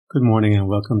Good morning and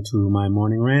welcome to my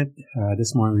morning rant.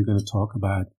 This morning we're going to talk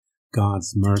about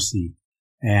God's mercy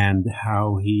and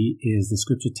how He is. The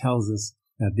scripture tells us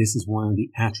that this is one of the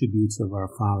attributes of our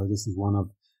Father. This is one of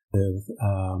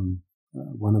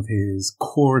His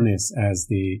coreness, as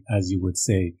you would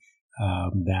say,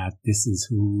 that this is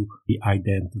who we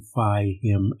identify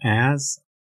Him as.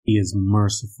 He is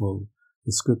merciful.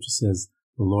 The scripture says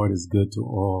the Lord is good to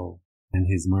all, and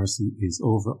His mercy is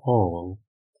over all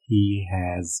He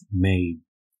has made,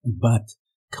 but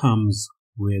comes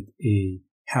with a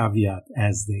caveat,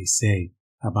 as they say,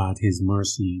 about His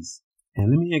mercies.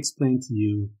 And let me explain to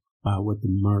you what the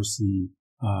mercy,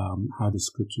 how the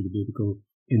scripture, the biblical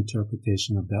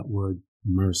interpretation of that word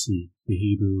mercy, the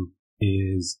Hebrew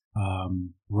is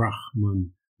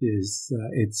Rahman. It's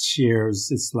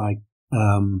like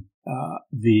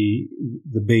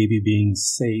the baby being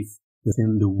safe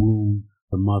within the womb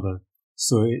of the mother.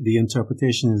 So the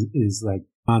interpretation is like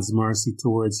God's mercy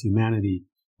towards humanity.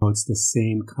 So it's the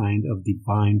same kind of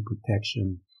divine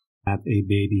protection that a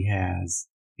baby has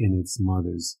in its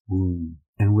mother's womb.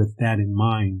 And with that in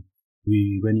mind,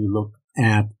 when you look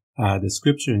at the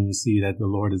scripture and you see that the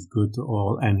Lord is good to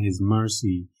all and His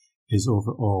mercy is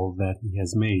over all that He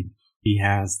has made, He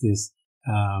has this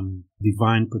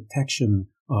divine protection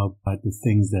of the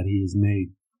things that He has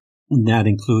made. And that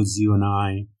includes you and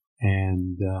I,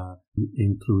 and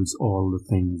includes all the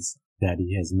things that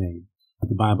He has made.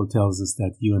 The Bible tells us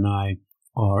that you and I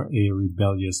are a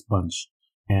rebellious bunch.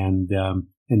 And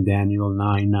in Daniel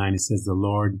 9:9 it says, to the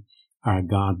Lord our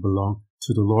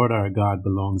God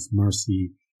belongs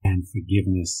mercy and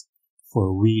forgiveness,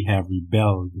 for we have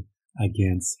rebelled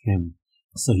against Him.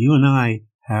 So you and I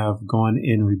have gone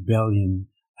in rebellion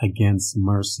against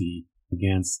mercy,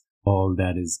 against all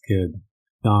that is good.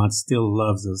 God still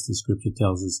loves us. The scripture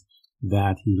tells us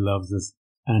that He loves us,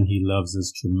 and He loves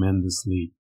us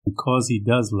tremendously. Because He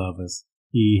does love us,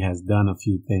 He has done a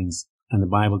few things. And the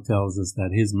Bible tells us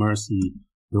that His mercy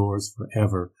endures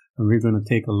forever. And we're going to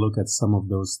take a look at some of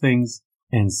those things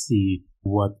and see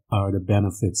what are the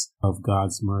benefits of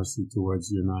God's mercy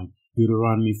towards you and I.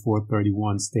 Deuteronomy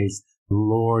 4:31 states, the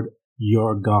Lord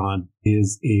your God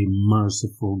is a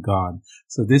merciful God.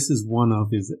 So this is one of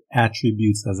His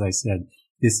attributes, as I said.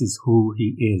 This is who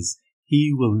He is.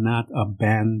 He will not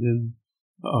abandon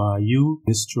you,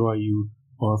 destroy you,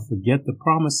 or forget the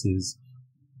promises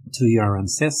to your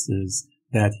ancestors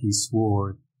that He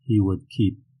swore He would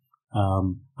keep.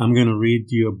 I'm going to read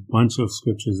you a bunch of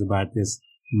scriptures about this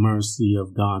mercy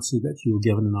of God so that you'll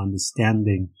get an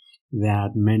understanding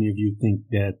that many of you think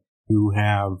that you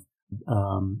have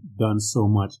done so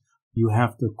much. You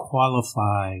have to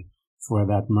qualify for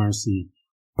that mercy.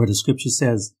 For the scripture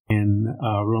says in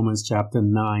Romans chapter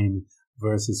 9,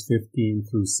 verses 15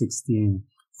 through 16,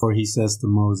 for He says to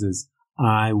Moses,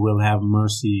 I will have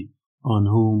mercy on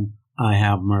whom I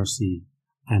have mercy,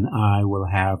 and I will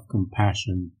have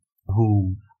compassion on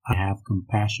whom I have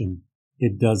compassion.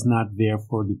 It does not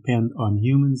therefore depend on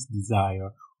humans'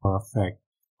 desire or effect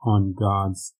on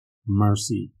God's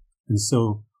mercy. And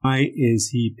so why is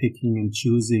He picking and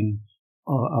choosing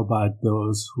about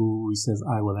those who He says,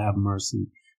 I will have mercy?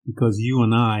 Because you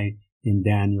and I in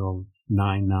Daniel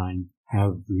 9:9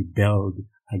 have rebelled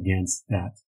against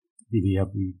that. We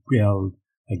have rebelled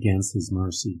against His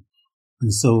mercy.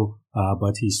 And so,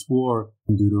 but He swore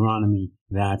in Deuteronomy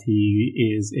that He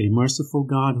is a merciful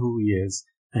God, who He is,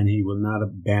 and He will not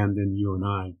abandon you and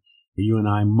I. You and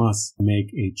I must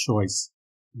make a choice,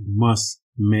 must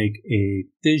make a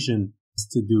decision as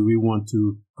to do we want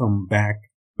to come back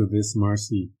to this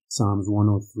mercy. Psalms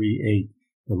 103:8.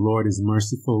 The Lord is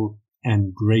merciful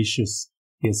and gracious.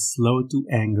 He is slow to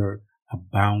anger,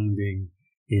 abounding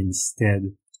in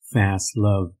steadfast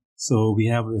love. So we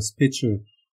have this picture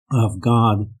of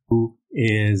God who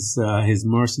is, His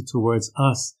mercy towards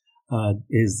us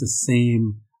is the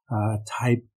same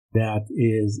type that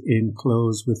is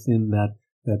enclosed within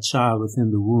that child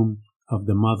within the womb of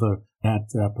the mother, that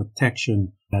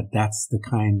protection, that's the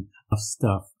kind of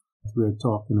stuff that we're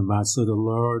talking about. So the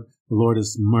Lord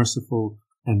is merciful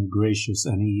and gracious,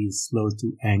 and He is slow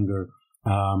to anger.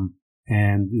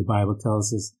 And the Bible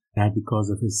tells us that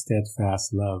because of His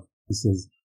steadfast love, He says,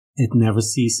 it never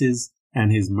ceases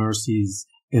and His mercies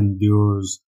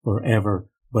endures forever.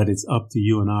 But it's up to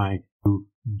you and I to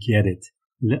get it.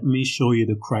 Let me show you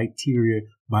the criteria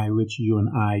by which you and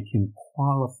I can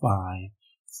qualify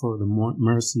for the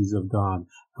mercies of God.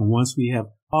 And once we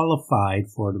have qualified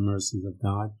for the mercies of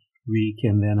God, we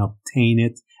can then obtain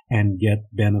it and get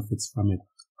benefits from it.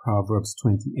 Proverbs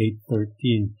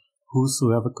 28:13.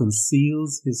 Whosoever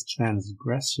conceals his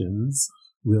transgressions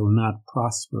will not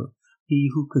prosper. He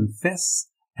who confesses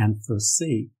and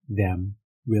forsake them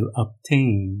will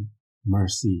obtain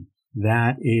mercy.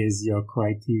 That is your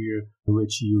criteria in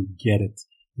which you get it.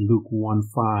 Luke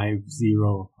 150,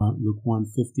 Luke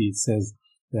 150, it says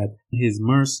that his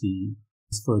mercy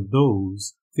is for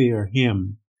those who fear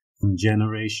him from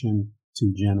generation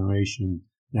to generation.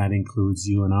 That includes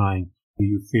you and I. Do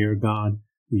you fear God?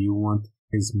 Do you want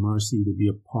his mercy to be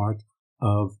a part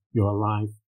of your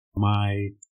life? My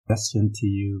question to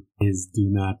you is, do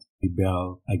not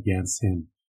rebel against him,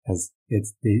 as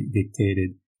it's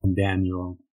dictated in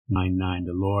Daniel 9:9.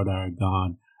 The Lord our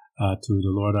God, to the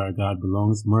Lord our God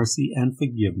belongs mercy and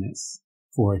forgiveness,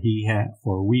 for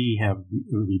we have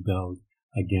rebelled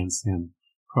against him.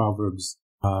 Proverbs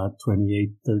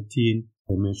 28:13.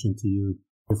 I mentioned to you,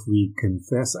 if we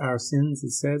confess our sins,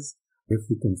 it says, if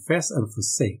we confess and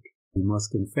forsake, we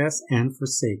must confess and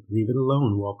forsake. Leave it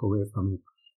alone. Walk away from it.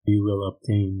 We will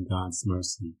obtain God's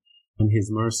mercy. And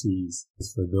his mercies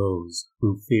is for those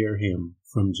who fear him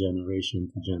from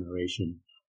generation to generation.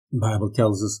 The Bible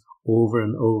tells us over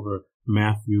and over,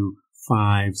 Matthew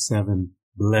 5:7,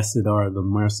 blessed are the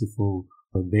merciful,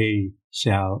 for they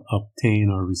shall obtain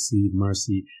or receive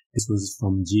mercy. This was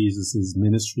from Jesus'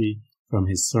 ministry, from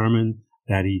his sermon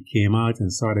that he came out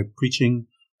and started preaching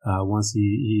once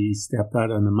he stepped out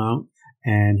on the mount,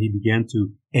 and he began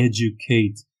to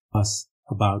educate us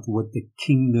about what the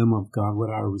kingdom of God, what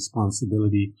our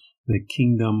responsibility, the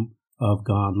kingdom of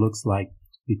God looks like,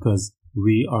 because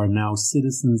we are now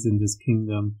citizens in this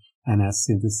kingdom, and as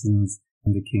citizens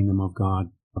in the kingdom of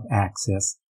God, have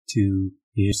access to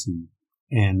his mercy,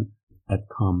 and that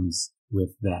comes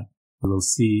with that. We'll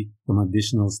see some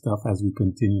additional stuff as we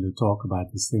continue to talk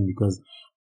about this thing, because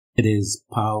it is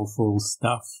powerful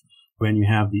stuff. When you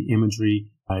have the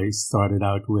imagery I started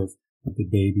out with the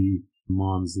baby in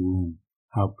mom's womb,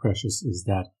 how precious is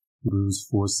that? Hebrews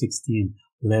 4:16.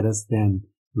 Let us then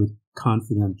with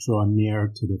confidence draw near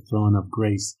to the throne of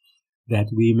grace,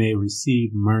 that we may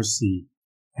receive mercy.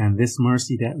 And this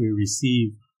mercy that we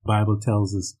receive, the Bible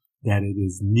tells us that it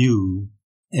is new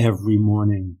every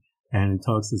morning. And it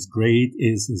talks us, great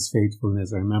is his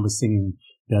faithfulness. I remember singing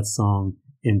that song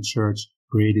in church,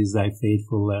 great is thy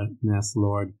faithfulness,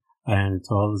 Lord. And it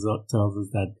tells us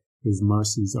that his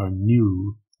mercies are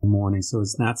new in the morning. So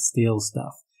it's not stale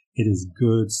stuff. It is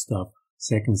good stuff.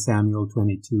 2 Samuel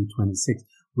 22:26.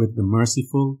 With the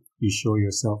merciful, you show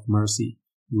yourself mercy.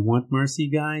 You want mercy,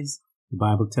 guys? The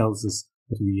Bible tells us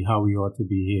how we ought to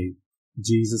behave.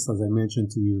 Jesus, as I mentioned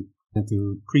to you, and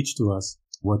to preach to us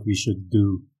what we should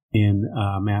do in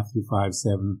Matthew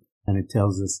 5:7, and it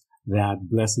tells us that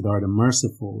blessed are the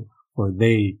merciful, for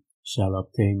they shall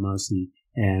obtain mercy.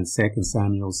 And 2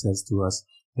 Samuel says to us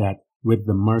that with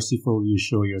the merciful, you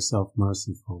show yourself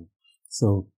merciful.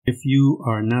 So if you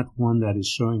are not one that is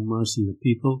showing mercy to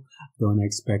people, don't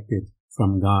expect it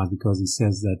from God, because he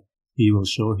says that he will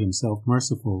show himself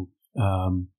merciful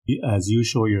as you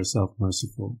show yourself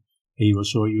merciful. He will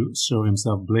show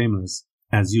himself blameless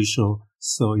as you show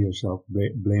yourself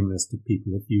blameless to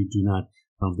people, if you do not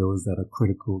of those that are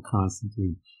critical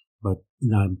constantly. But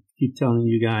I keep telling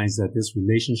you guys that this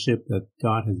relationship that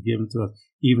God has given to us,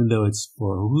 even though it's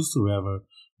for whosoever,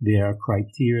 there are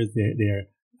criteria.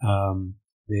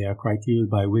 There are criteria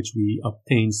by which we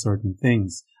obtain certain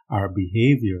things. Our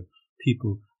behavior,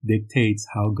 people, dictates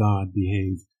how God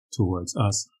behaves towards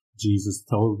us. Jesus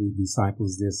told the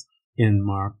disciples this in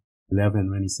Mark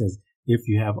 11 when he says, if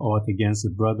you have aught against a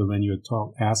brother when you're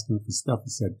asking for stuff, he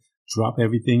said, drop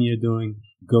everything you're doing,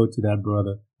 go to that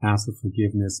brother, ask for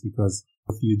forgiveness, because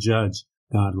if you judge,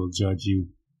 God will judge you.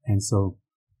 And so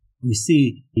we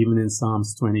see even in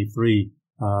Psalms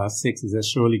 23:6, it says,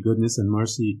 surely goodness and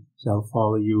mercy shall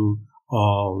follow you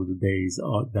all the days.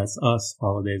 That's us,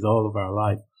 follow days, all of our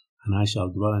life. And I shall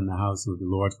dwell in the house of the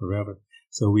Lord forever.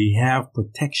 So we have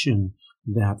protection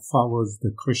that follows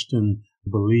the Christian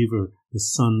believer, the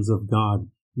sons of God.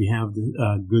 We have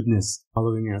the goodness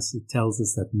following us. It tells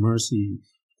us that mercy,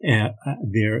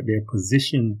 their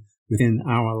position within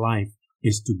our life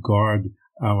is to guard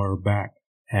our back.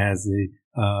 As the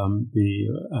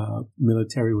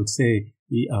military would say,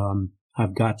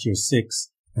 I've got your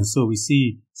six. And so we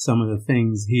see some of the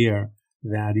things here,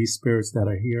 that these spirits that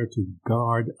are here to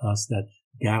guard us, that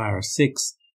got our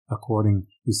six, according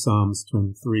to Psalms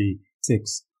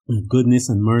 23:6. Goodness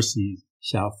and mercy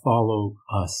shall follow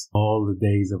us all the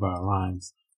days of our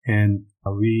lives. And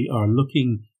we are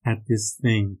looking at this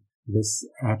thing, this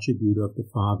attribute of the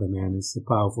Father, man. It's a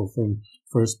powerful thing.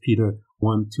 1 Peter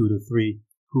 1:2-3,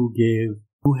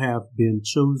 who have been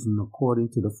chosen according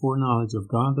to the foreknowledge of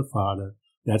God the Father,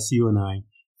 that's you and I,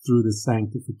 through the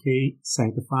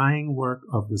sanctifying work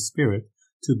of the Spirit,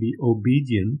 to be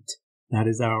obedient. That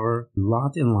is our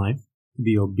lot in life, to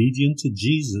be obedient to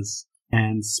Jesus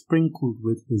and sprinkled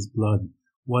with his blood.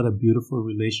 What a beautiful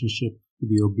relationship to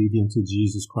be obedient to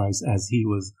Jesus Christ as he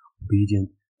was obedient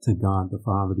to God the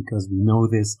Father, because we know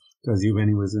this because when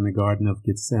he was in the Garden of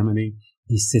Gethsemane,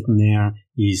 he's sitting there,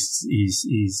 he's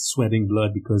sweating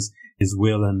blood because his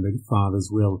will and the Father's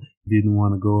will didn't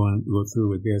want to go through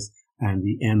with this. And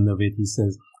the end of it, he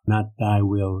says, not thy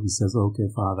will. He says, okay,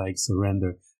 Father, I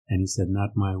surrender. And he said,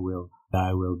 not my will,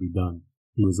 thy will be done.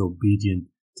 He was obedient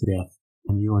to death.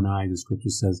 And you and I, the scripture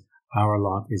says, our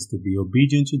lot is to be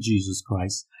obedient to Jesus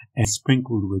Christ and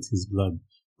sprinkled with his blood.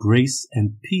 Grace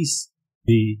and peace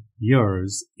be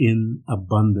yours in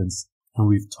abundance. And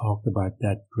we've talked about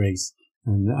that grace.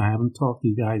 And I haven't talked to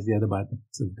you guys yet about the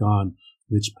peace of God,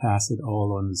 which passeth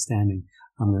all understanding.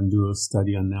 I'm going to do a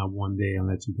study on that one day and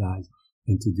let you guys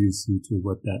introduce you to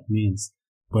what that means.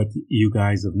 But you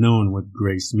guys have known what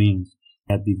grace means,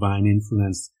 that divine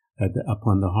influence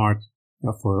upon the heart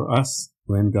for us,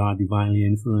 when God divinely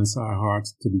influences our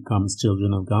hearts to become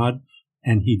children of God,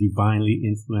 and he divinely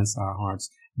influences our hearts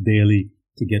daily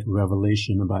to get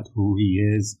revelation about who he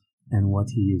is and what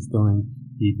he is doing.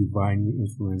 He divinely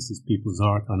influences people's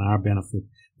heart on our benefit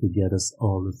to get us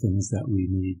all the things that we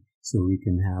need so we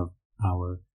can have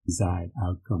our desired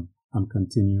outcome. I'm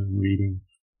continuing reading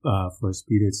First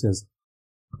Peter. It says,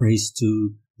 praise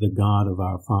to the God of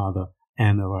our Father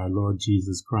and of our Lord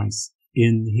Jesus Christ.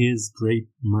 In his great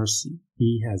mercy,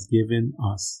 he has given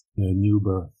us a new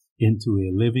birth into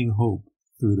a living hope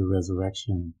through the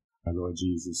resurrection of our Lord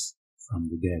Jesus from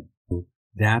the dead. So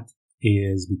that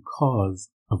is because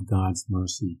of God's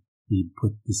mercy. He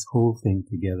put this whole thing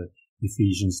together,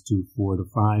 Ephesians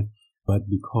 2:4-5. But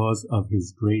because of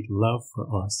his great love for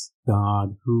us,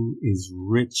 God, who is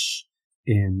rich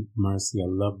in mercy, I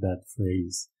love that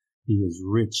phrase. He is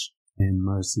rich in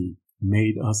mercy,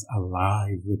 made us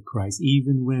alive with Christ,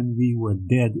 even when we were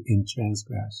dead in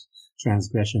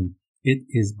transgression. It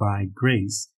is by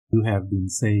grace you have been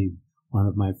saved. One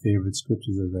of my favorite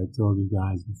scriptures, as I told you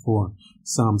guys before,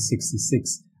 Psalm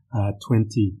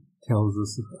 66:20 tells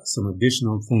us some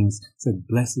additional things. It said,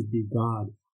 blessed be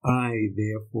God. I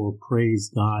therefore praise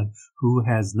God, who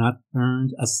has not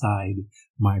turned aside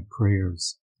my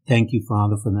prayers. Thank you,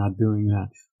 Father, for not doing that,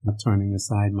 not turning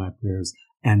aside my prayers,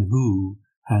 and who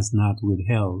has not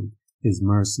withheld his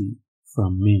mercy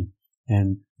from me.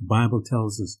 And the Bible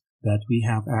tells us that we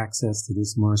have access to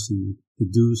this mercy to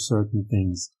do certain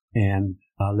things. And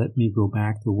let me go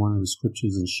back to one of the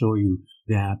scriptures and show you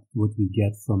that what we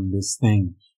get from this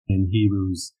thing in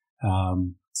Hebrews.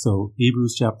 So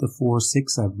Hebrews chapter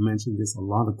 4:6, I've mentioned this a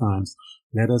lot of times.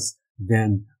 Let us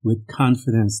then with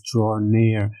confidence draw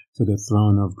near to the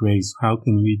throne of grace. How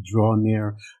can we draw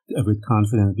near with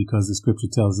confidence? Because the scripture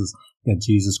tells us that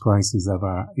Jesus Christ is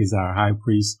our high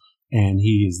priest, and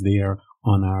he is there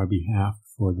on our behalf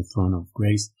for the throne of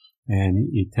grace. And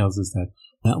it tells us that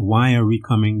why are we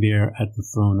coming there at the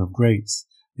throne of grace?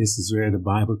 This is where the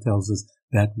Bible tells us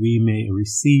that we may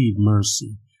receive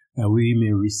mercy,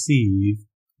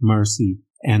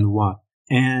 and what?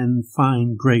 And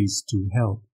find grace to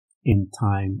help in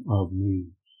time of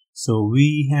need. So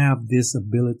we have this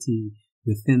ability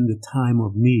within the time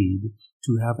of need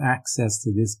to have access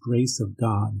to this grace of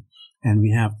God, and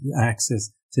we have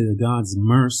access to God's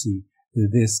mercy, to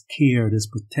this care, this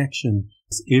protection,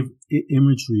 this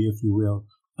imagery, if you will,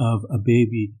 of a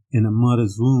baby in a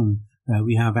mother's womb.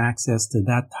 We have access to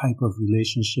that type of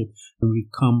relationship when we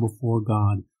come before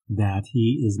God, that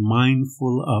he is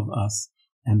mindful of us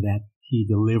and that he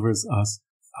delivers us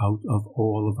out of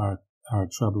all of our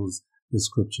troubles. The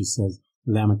scripture says,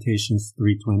 Lamentations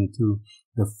 3:22,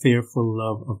 the fearful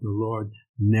love of the Lord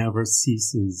never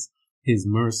ceases. His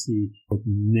mercy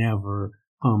never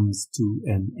comes to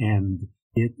an end.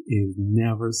 It is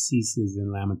never ceases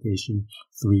in Lamentation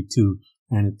 3:2.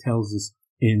 And it tells us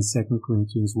in 2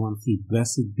 Corinthians 1:3,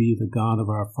 blessed be the God of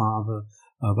our Father,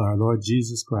 of our Lord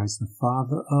Jesus Christ, the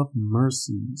Father of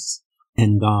mercies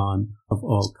and God of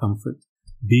all comfort.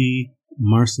 Be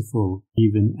merciful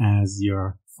even as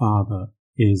your Father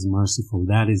is merciful.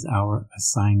 That is our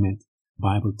assignment. The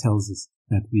Bible tells us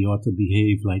that we ought to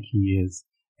behave like he is.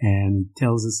 And it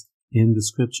tells us in the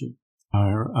scripture,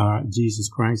 our Jesus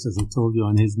Christ, as I told you,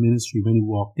 on his ministry, when he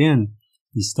walked in,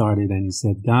 he started and he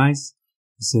said, guys,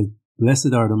 he said,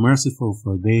 blessed are the merciful,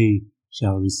 for they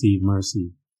shall receive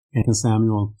mercy. And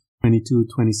Samuel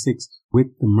 22:26,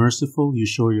 with the merciful, you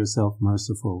show yourself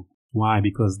merciful. Why?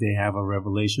 Because they have a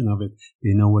revelation of it.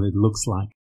 They know what it looks like.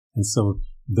 And so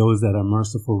those that are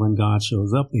merciful, when God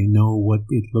shows up, they know what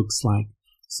it looks like.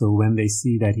 So when they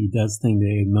see that he does things,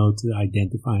 they know to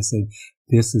identify and say,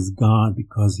 this is God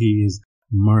because he is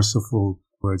merciful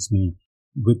towards me.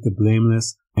 With the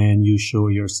blameless, and you show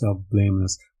yourself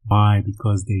blameless. Why?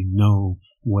 Because they know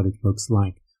what it looks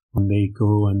like when they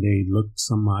go and they look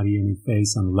somebody in the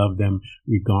face and love them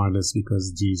regardless,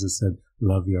 because Jesus said,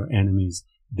 love your enemies.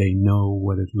 They know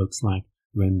what it looks like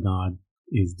when God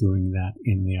is doing that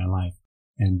in their life.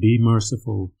 And be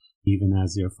merciful even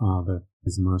as your Father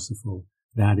is merciful.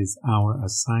 That is our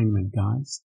assignment,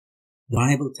 guys. The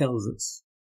Bible tells us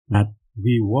that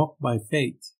we walk by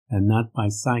faith and not by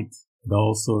sight. It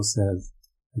also says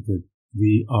that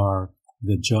we are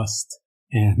the just,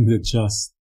 and the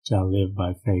just shall live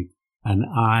by faith. And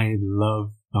I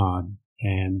love God,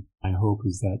 and my hope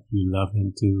is that you love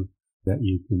him too, that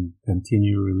you can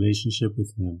continue a relationship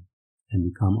with him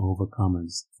and become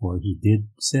overcomers. For he did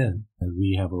say that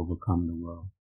we have overcome the world.